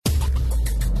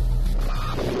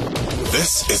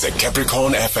This is a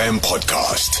Capricorn FM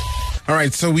podcast. All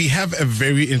right, so we have a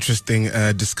very interesting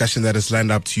discussion that is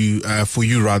lined up for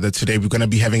you today. We're going to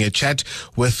be having a chat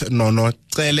with Nono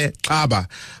Cele,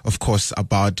 of course,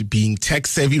 about being tech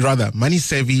savvy, money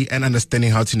savvy, and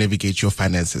understanding how to navigate your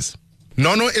finances.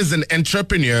 Nono is an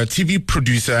entrepreneur, TV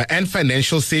producer, and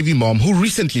financial savvy mom who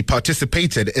recently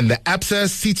participated in the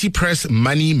Absa Press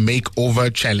Money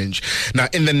Makeover Challenge. Now,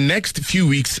 in the next few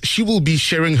weeks, she will be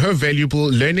sharing her valuable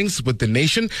learnings with the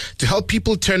nation to help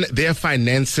people turn their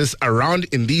finances around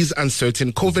in these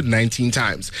uncertain COVID-19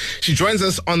 times. She joins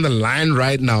us on the line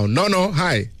right now. Nono,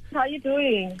 hi. How are you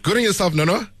doing? Good on yourself,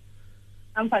 Nono?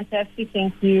 I'm fantastic,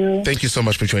 thank you. Thank you so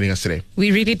much for joining us today.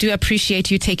 We really do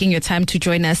appreciate you taking your time to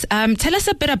join us. Tell us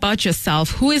a bit about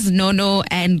yourself. Who is Nono,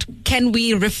 and can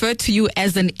we refer to you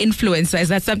as an influencer? Is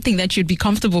that something that you'd be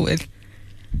comfortable with?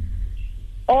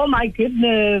 Oh my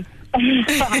goodness.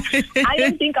 I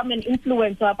don't think I'm an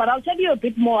influencer, but I'll tell you a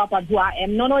bit more about who I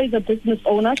am. Nono is a business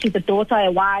owner. She's a daughter,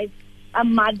 a wife, a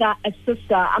mother, a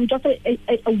sister. I'm just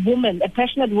a woman, a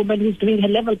passionate woman who's doing her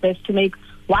level best to make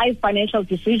wise financial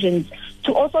decisions,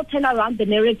 to also turn around the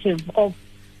narrative of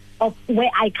where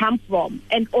I come from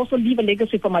and also leave a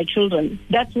legacy for my children.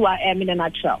 That's who I am in a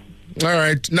nutshell. All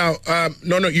right. Now,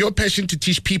 Nono, your passion to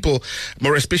teach people,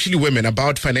 more especially women,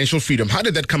 about financial freedom, how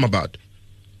did that come about?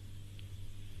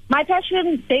 My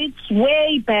passion dates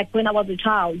way back when I was a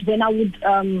child, when I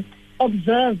would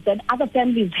observe that other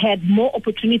families had more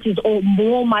opportunities or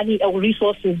more money or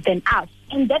resources than us.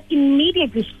 And that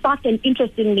immediately sparked an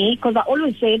interest in me, because I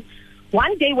always said,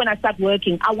 one day when I start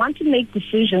working, I want to make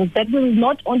decisions that will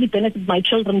not only benefit my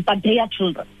children, but their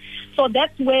children. So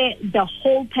that's where the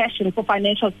whole passion for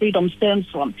financial freedom stems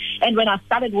from. And when I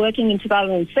started working in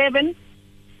 2007,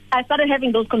 I started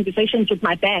having those conversations with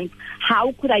my bank.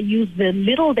 How could I use the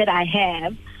little that I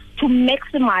have to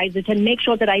maximize it and make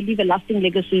sure that I leave a lasting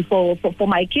legacy for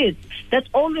my kids? That's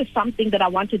always something that I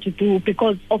wanted to do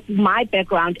because of my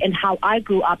background and how I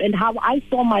grew up and how I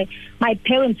saw my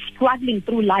parents struggling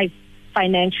through life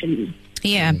financially.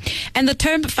 Yeah. And the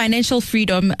term financial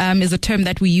freedom is a term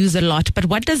that we use a lot. But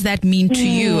what does that mean to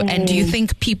you? And do you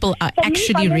think people are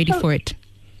actually ready for it?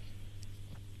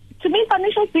 To me,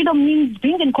 financial freedom means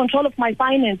being in control of my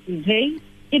finances, hey?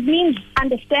 It means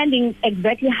understanding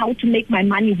exactly how to make my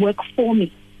money work for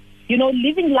me. You know,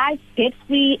 living life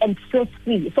debt-free and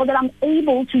stress-free so that I'm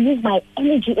able to use my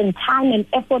energy and time and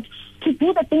effort to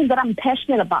do the things that I'm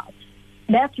passionate about.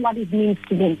 That's what it means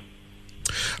to me.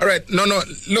 All right. No,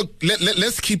 look,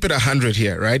 let's keep it 100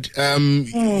 here, right?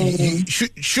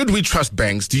 Should we trust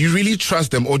banks? Do you really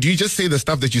trust them? Or do you just say the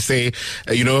stuff that you say,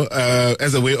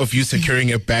 as a way of you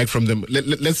securing a bag from them?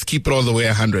 Let's keep it all the way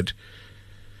 100.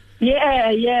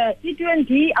 Yeah.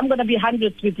 C2ND, I'm going to be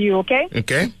hundreds with you, okay?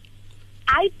 Okay.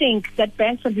 I think that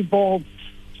banks have evolved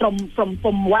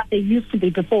from what they used to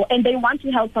be before, and they want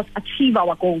to help us achieve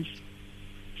our goals.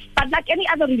 But like any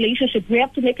other relationship, we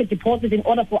have to make a deposit in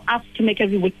order for us to make a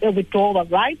withdrawal,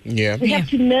 right? Yeah. We have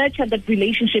to nurture that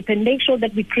relationship and make sure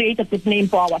that we create a good name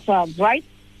for ourselves, right?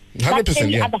 100%, like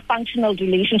any other functional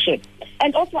relationship.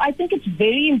 And also, I think it's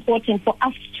very important for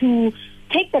us to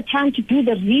take the time to do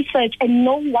the research and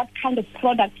know what kind of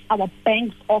products our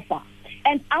banks offer.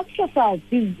 And ask yourself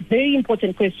these very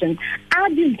important questions.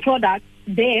 Are these products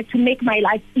there to make my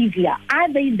life easier?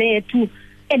 Are they there to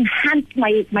enhance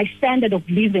my standard of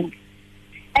living?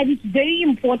 And it's very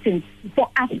important for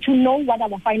us to know what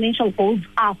our financial goals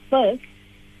are first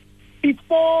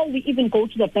before we even go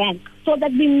to the bank, so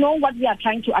that we know what we are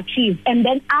trying to achieve, and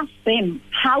then ask them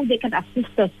how they can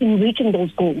assist us in reaching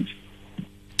those goals.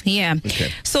 Yeah.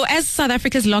 Okay. So as South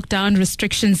Africa's lockdown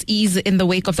restrictions ease in the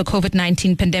wake of the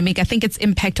COVID-19 pandemic, I think its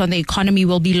impact on the economy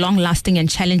will be long-lasting and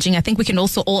challenging. I think we can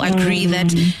also all agree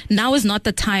that now is not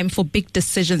the time for big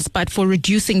decisions, but for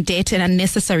reducing debt and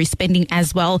unnecessary spending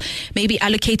as well. Maybe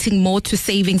allocating more to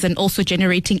savings and also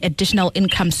generating additional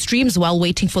income streams while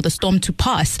waiting for the storm to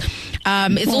pass.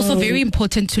 It's also very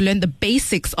important to learn the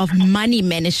basics of money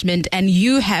management, and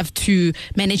you have to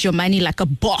manage your money like a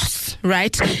boss,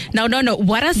 right? Now, no,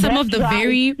 what are some of the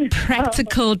very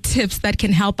practical tips that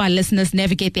can help our listeners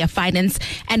navigate their finance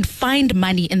and find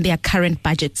money in their current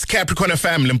budgets? Capricorn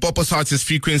FM, Limpopo's Hottest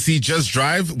Frequency, Just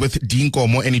Drive with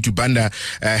Dinkomo Enitubanda,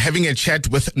 having a chat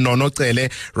with Nono Cele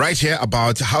right here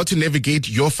about how to navigate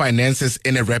your finances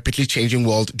in a rapidly changing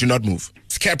world. Do not move.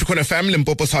 It's Capricorn FM,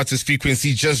 Limpopo's Hottest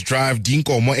Frequency, Just Drive,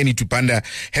 Dinkomo Enitubanda,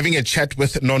 having a chat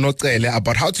with Nono Cele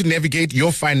about how to navigate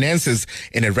your finances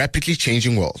in a rapidly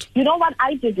changing world. You know what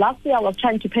I did last year? I was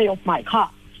trying to pay off my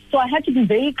car. So I had to be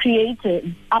very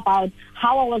creative about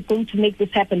how I was going to make this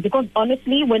happen. Because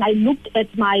honestly, when I looked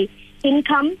at my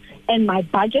income and my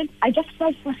budget, I just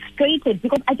felt frustrated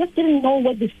because I just didn't know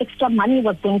where this extra money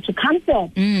was going to come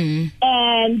from.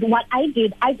 And what I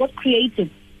did, I got creative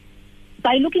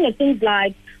by looking at things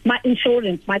like my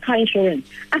insurance, my car insurance.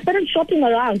 I started shopping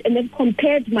around and then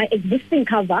compared my existing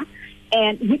cover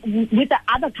and with the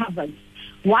other covers.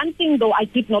 One thing, though, I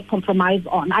did not compromise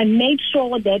on. I made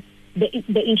sure that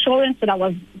the insurance that I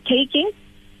was taking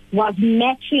was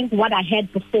matching what I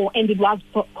had before, and it was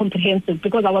comprehensive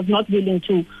because I was not willing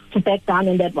to back down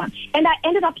on that one. And I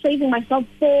ended up saving myself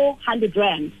 400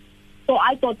 rand. So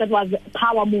I thought that was a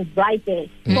power move right there.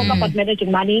 Talk about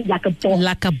managing money like a boss.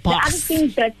 Like a boss. The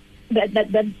other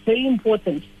thing that's very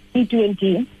important in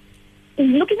 20 is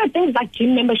looking at things like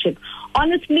gym membership.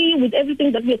 Honestly, with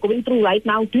everything that we are going through right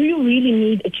now, do you really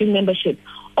need a gym membership?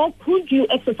 Or could you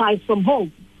exercise from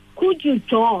home? Could you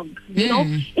jog? You know,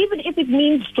 even if it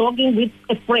means jogging with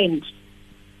a friend,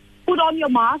 put on your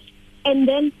mask, and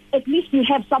then at least you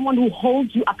have someone who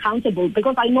holds you accountable.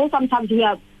 Because I know sometimes we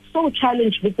are so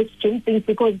challenged with this gym thing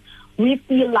because we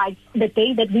feel like the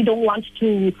day that we don't want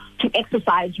to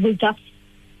exercise will just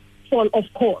fall off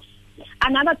course.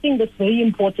 Another thing that's very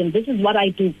important, this is what I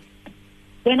do.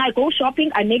 When I go shopping,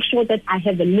 I make sure that I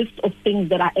have a list of things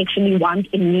that I actually want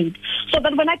and need. So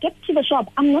that when I get to the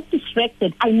shop, I'm not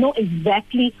distracted. I know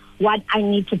exactly what I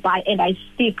need to buy and I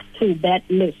stick to that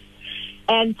list.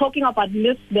 And talking about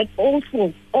lists, that's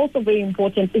also very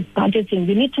important is budgeting.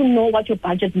 You need to know what your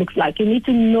budget looks like. You need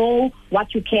to know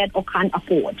what you can or can't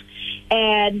afford.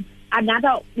 And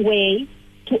another way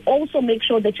to also make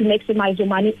sure that you maximize your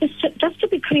money is just to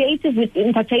be creative with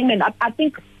entertainment. I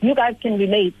think you guys can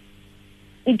relate.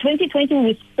 In 2020,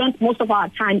 we spent most of our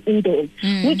time indoors,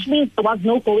 which means there was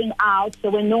no going out, there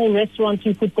were no restaurants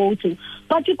you could go to.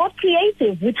 But you got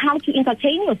creative with how to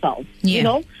entertain yourself, you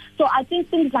know? So I think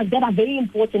things like that are very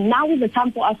important. Now is the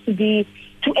time for us to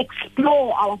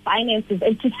explore our finances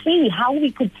and to see how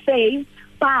we could save,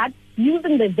 but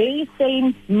using the very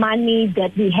same money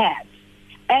that we had.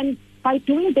 And by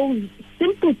doing those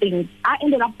simple things, I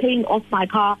ended up paying off my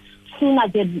car sooner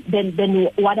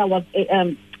than what I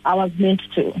was meant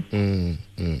to.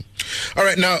 All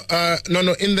right, now,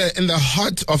 Nono, in the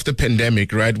heart of the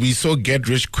pandemic, right, we saw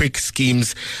get-rich-quick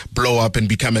schemes blow up and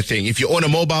become a thing. If you own a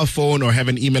mobile phone or have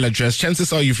an email address,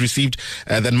 chances are you've received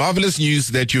that marvelous news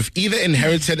that you've either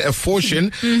inherited a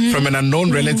fortune from an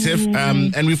unknown relative,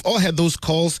 and we've all had those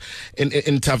calls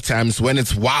in tough times when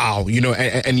it's wow, you know,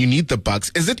 and you need the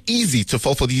bucks. Is it easy to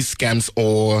fall for these scams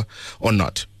or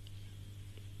not?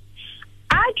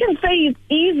 I can say it's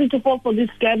easy to fall for these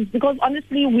scams because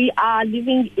honestly we are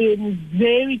living in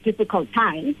very difficult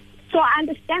times. So I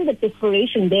understand the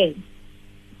desperation there.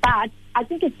 But I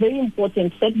think it's very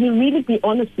important that we really be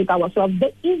honest with ourselves.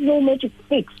 There is no magic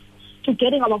fix to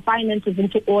getting our finances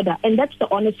into order, and that's the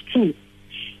honest truth.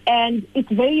 And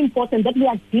it's very important that we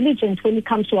are diligent when it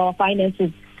comes to our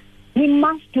finances. We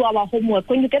must do our homework.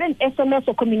 When you get an SMS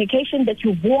or communication that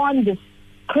you've won this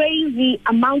crazy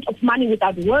amount of money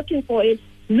without working for it,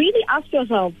 really ask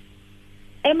yourself,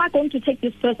 am I going to take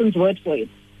this person's word for it?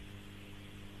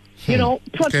 You know,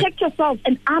 protect yourself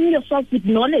and arm yourself with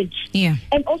knowledge. Yeah.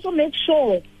 And also make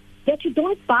sure that you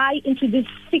don't buy into these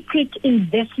secret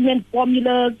investment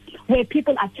formulas where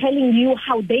people are telling you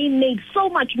how they made so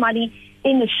much money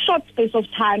in a short space of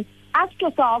time. Ask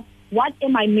yourself, what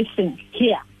am I missing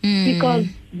here? Because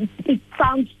it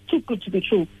sounds too good to be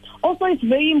true. Also, it's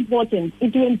very important,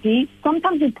 ETMD,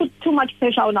 sometimes we put too much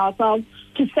pressure on ourselves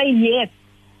to say yes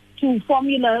to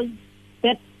formulas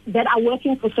that are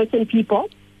working for certain people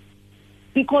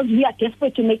because we are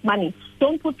desperate to make money.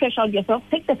 Don't put pressure on yourself.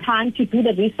 Take the time to do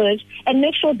the research and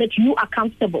make sure that you are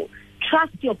comfortable.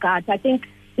 Trust your gut. I think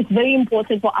it's very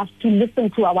important for us to listen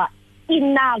to our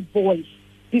inner voice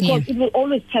because it will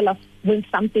always tell us when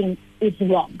something is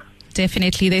wrong.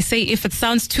 Definitely. They say if it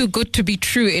sounds too good to be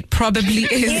true, it probably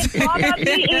is. It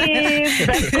probably is.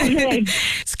 That's correct.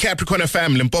 It's Capricorn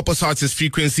FM, Limpopo's hottest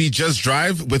frequency. Just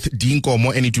Drive with Dinko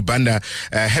Mo Enitubanda,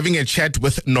 having a chat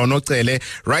with Nono Cele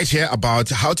right here about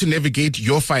how to navigate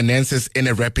your finances in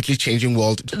a rapidly changing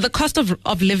world. The cost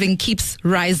of living keeps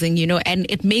rising, you know, and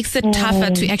it makes it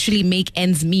tougher to actually make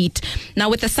ends meet. Now,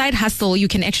 with a side hustle, you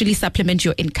can actually supplement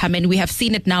your income, and we have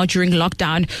seen it now during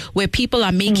lockdown where people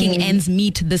are making ends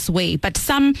meet this way. But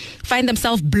some find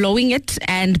themselves blowing it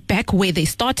and back where they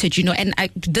started, you know, and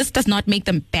this does not make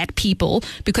them bad people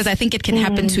because I think it can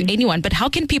happen to anyone. But how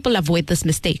can people avoid this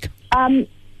mistake? I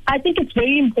think it's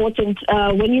very important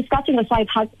when you're starting a side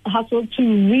hustle to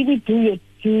really do your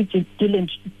due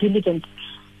diligence.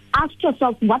 Ask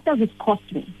yourself, what does it cost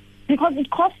me? Because it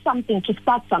costs something to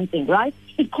start something, right?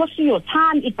 It costs you your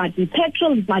time. It might be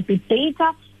petrol. It might be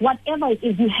data. whatever it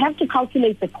is, you have to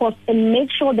calculate the cost and make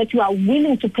sure that you are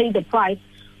willing to pay the price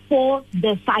for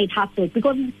the side hustle,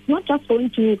 because it's not just going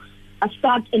to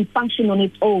start and function on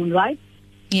its own, right?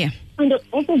 Yeah. And it's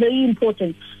also very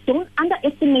important, don't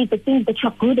underestimate the things that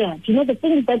you're good at, the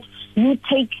things that you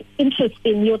take interest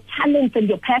in, your talents and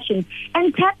your passions,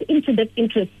 and tap into that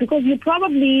interest, because you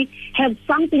probably have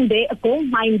something there, a gold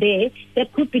mine there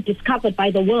that could be discovered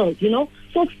by the world,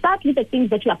 So start with the things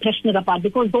that you are passionate about,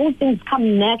 because those things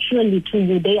come naturally to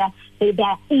you. They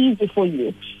are easy for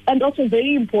you. And also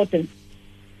very important,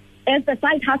 as the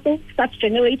side hustle starts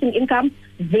generating income,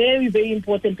 very, very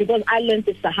important, because I learned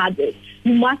this the hard way.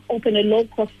 You must open a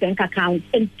low-cost bank account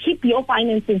and keep your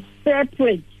finances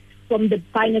separate from the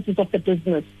finances of the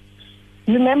business.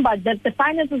 Remember that the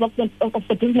finances of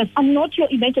the business are not your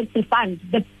emergency fund.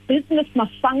 The business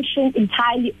must function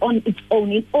entirely on its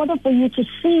own in order for you to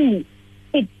see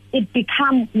it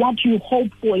become what you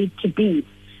hope for it to be.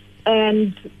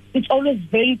 And it's always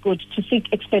very good to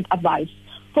seek expert advice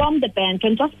from the bank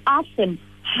and just ask them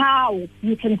how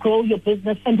you can grow your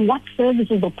business and what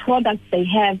services or products they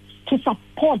have to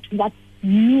support what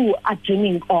you are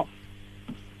dreaming of.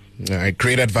 All right,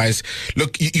 great advice.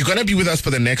 Look, you're going to be with us for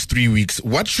the next 3 weeks.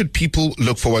 What should people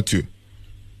look forward to?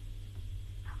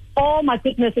 Oh my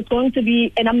goodness, it's going to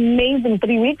be an amazing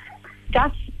 3 weeks.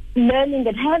 Just learning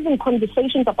and having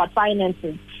conversations about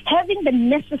finances, having the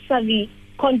necessary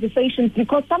conversations,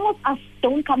 because some of us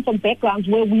don't come from backgrounds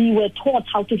where we were taught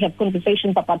how to have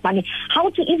conversations about money, how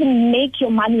to even make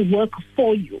your money work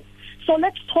for you. So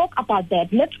let's talk about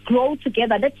that. Let's grow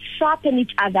together. Let's sharpen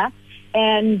each other.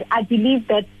 And I believe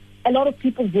that a lot of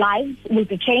people's lives will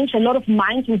be changed. A lot of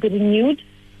minds will be renewed.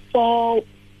 So,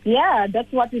 yeah,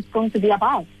 that's what it's going to be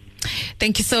about.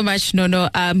 Thank you so much, Nono.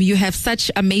 You have such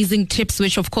amazing tips,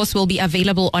 which of course will be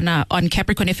available on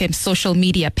Capricorn FM's social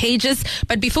media pages.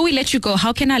 But before we let you go,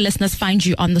 how can our listeners find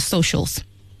you on the socials?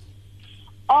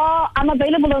 I'm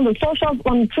available on the socials.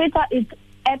 On Twitter, it's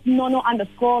at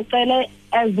Nono_Cele,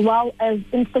 as well as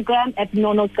Instagram at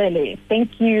Nono Cele.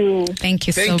 Thank you. Thank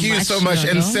you so much.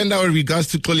 Nono. And send our regards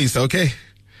to Xolisa, okay?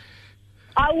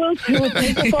 I will too.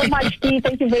 Thank you so much, Steve.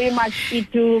 Thank you very much, Steve,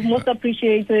 too. Most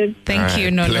appreciated. Thank you,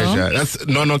 Nono. Pleasure. That's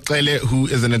Nono Cele, who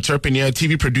is an entrepreneur,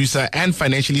 TV producer, and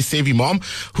financially savvy mom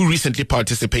who recently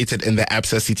participated in the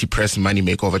Absa City Press Money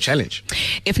Makeover Challenge.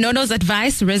 If Nono's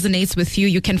advice resonates with you,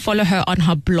 you can follow her on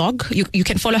her blog. You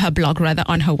can follow her blog, rather,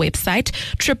 on her website,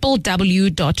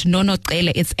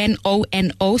 www.nonocele. It's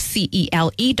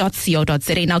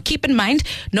NONOCELE.co.za. Now, keep in mind,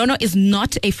 Nono is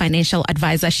not a financial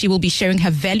advisor. She will be sharing her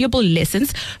valuable lessons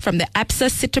from the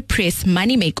Absa City Press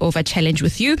Money Makeover Challenge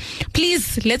with you.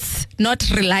 Please, let's not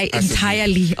rely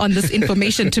entirely on this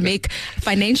information to make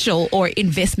financial or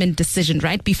investment decision,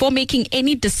 right? Before making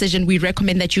any decision, we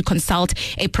recommend that you consult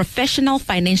a professional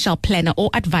financial planner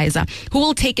or advisor who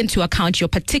will take into account your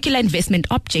particular investment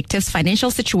objectives,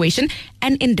 financial situation,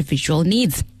 and individual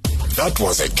needs. That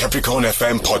was a Capricorn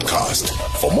FM podcast.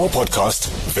 For more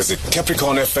podcasts, visit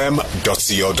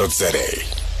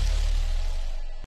capricornfm.co.za.